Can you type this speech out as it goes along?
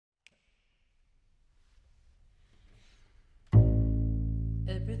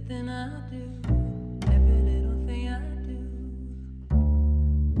Everything I do, every little thing I do.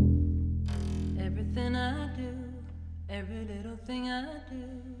 Everything I do, every little thing I do.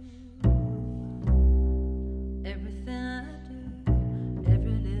 Everything I do,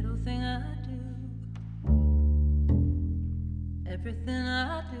 every little thing I do. Everything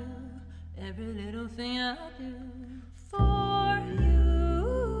I do, every little thing I do. For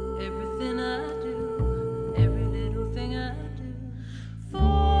you. Everything I do, every little thing I do.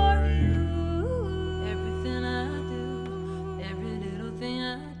 For you. Everything I do, every little thing I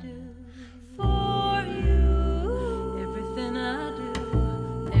do. For you. Everything I do,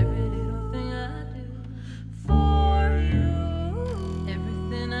 every little thing I do. For you.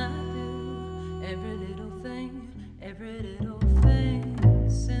 Everything I do, every little thing, every little thing.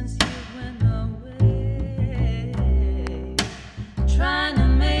 Since you went away, trying to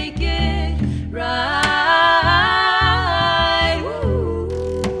make it right.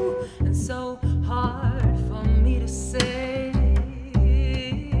 Woo. And so hard for me to say,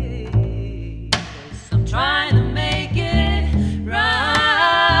 'cause I'm trying to make it right.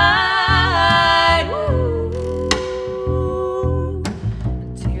 Woo.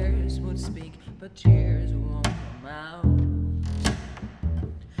 And tears would speak, but tears won't come out.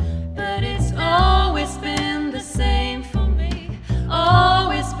 But it's always been the same for me,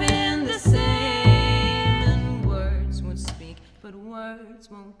 always been the same. And words would speak, but words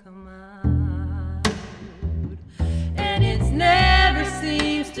won't come out. And it never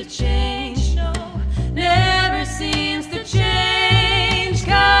seems to change, no, never seems to change,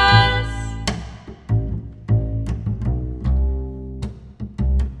 'cause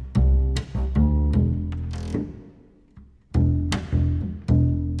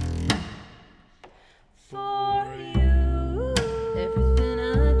for you. Everything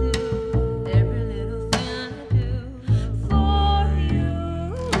I do, every little thing I do. For you.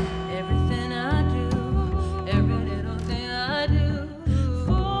 Everything I do, every little thing I do.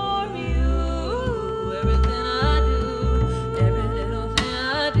 For you. Everything I do, every little thing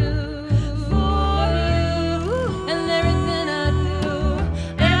I do. For you. And everything I do,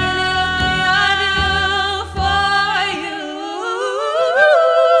 every little thing I do. For you.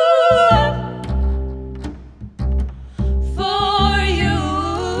 For you,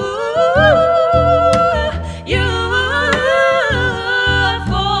 you,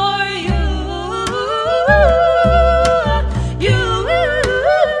 for you, you,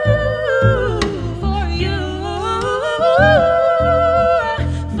 for you,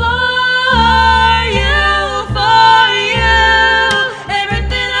 for you,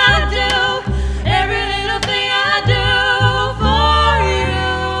 everything I do, every little thing I do. For you,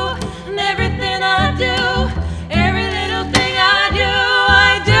 and everything I do, every little thing I do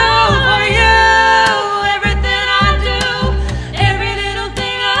for you. Everything I do, every little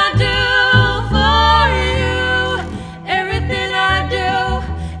thing I do for you. Everything I do,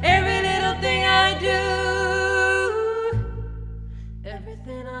 every little thing I do.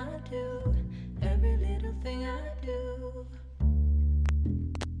 Everything I do, every little thing I do.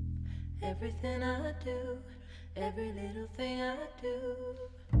 Everything I do, every little thing I do.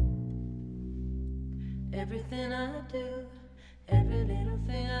 Everything I do, every little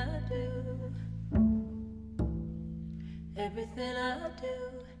thing I do. Everything I do,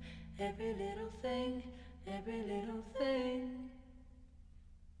 every little thing, every little thing.